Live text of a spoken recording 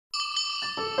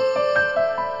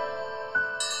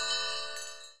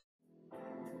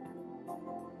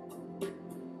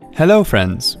Hello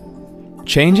friends!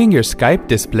 Changing your Skype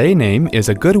display name is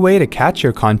a good way to catch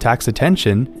your contacts'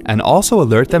 attention and also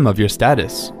alert them of your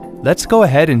status. Let's go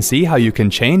ahead and see how you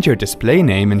can change your display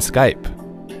name in Skype.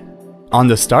 On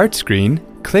the Start screen,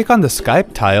 click on the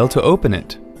Skype tile to open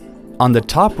it. On the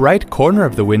top right corner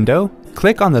of the window,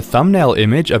 click on the thumbnail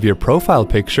image of your profile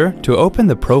picture to open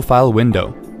the profile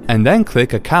window, and then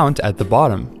click Account at the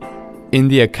bottom. In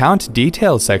the Account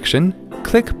Details section,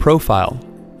 click Profile.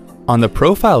 On the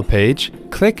Profile page,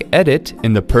 click Edit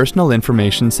in the Personal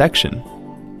Information section.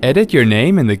 Edit your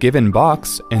name in the given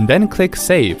box and then click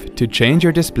Save to change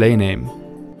your display name.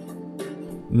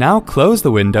 Now close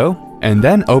the window and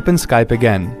then open Skype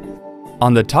again.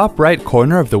 On the top right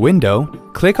corner of the window,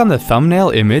 click on the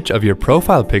thumbnail image of your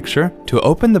profile picture to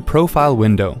open the profile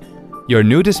window. Your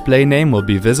new display name will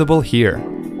be visible here.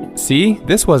 See,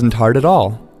 this wasn't hard at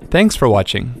all. Thanks for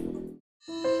watching.